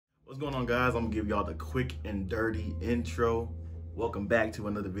going on, guys? I'm gonna give y'all the quick and dirty intro. Welcome back to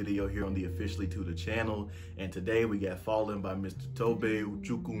another video here on the OfficiallyTuda channel. And today we got Fallen by Mr. Tobe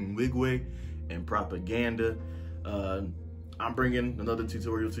Nwigwe Propaganda. I'm bringing another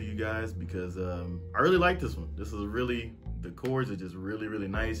tutorial to you guys because I really like this one. This is really, the chords are just really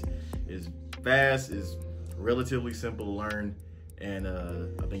nice. It's fast, it's relatively simple to learn, and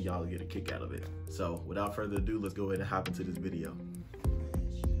I think y'all will get a kick out of it. So without further ado, let's go ahead and hop into this video.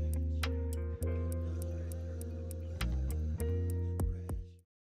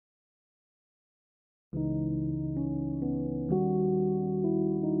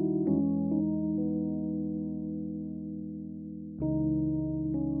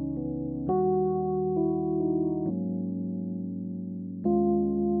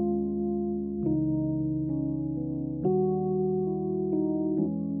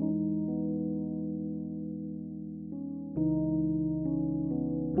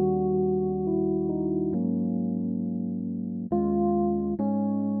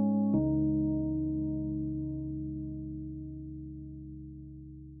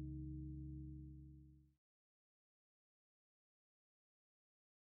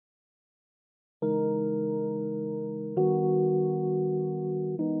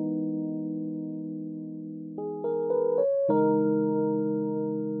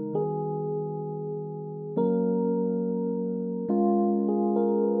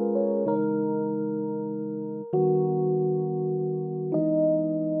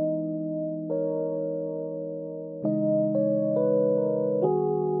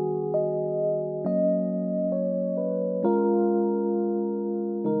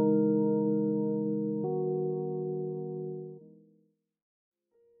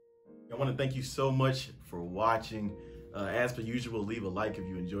 I want to thank you so much for watching. As per usual, leave a like if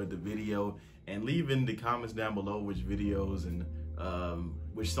you enjoyed the video, and leave in the comments down below which videos and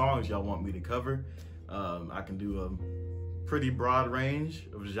which songs y'all want me to cover. I can do a pretty broad range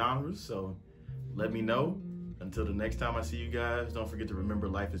of genres, so let me know. Until the next time I see you guys, don't forget to remember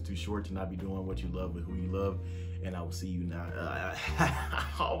life is too short to not be doing what you love with who you love, and I will see you now. I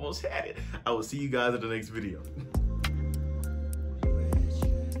almost had it. I will see you guys in the next video.